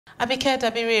Abike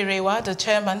Dabiri-Erewa, the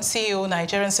chairman, CEO,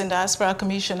 Nigerians in Diaspora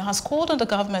Commission, has called on the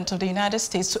government of the United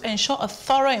States to ensure a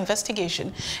thorough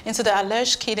investigation into the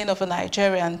alleged killing of a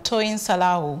Nigerian, Toyin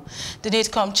Salau. The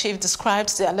NiDCOM chief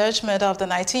described the alleged murder of the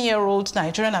 19-year-old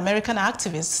Nigerian-American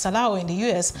activist Salau in the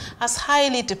U.S. as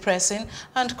highly depressing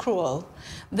and cruel.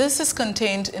 This is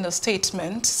contained in a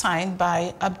statement signed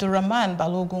by Abdur-Rahman,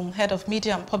 head of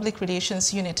Media and Public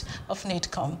Relations Unit of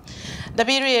NiDCOM.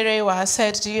 Dabiri-Erewa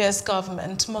said the U.S.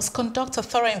 government must conduct a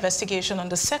thorough investigation on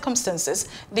the circumstances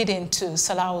leading to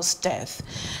Salau's death.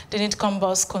 The NiDCOM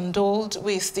boss condoled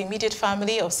with the immediate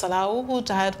family of Salau, who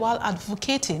died while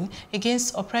advocating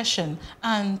against oppression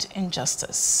and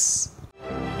injustice.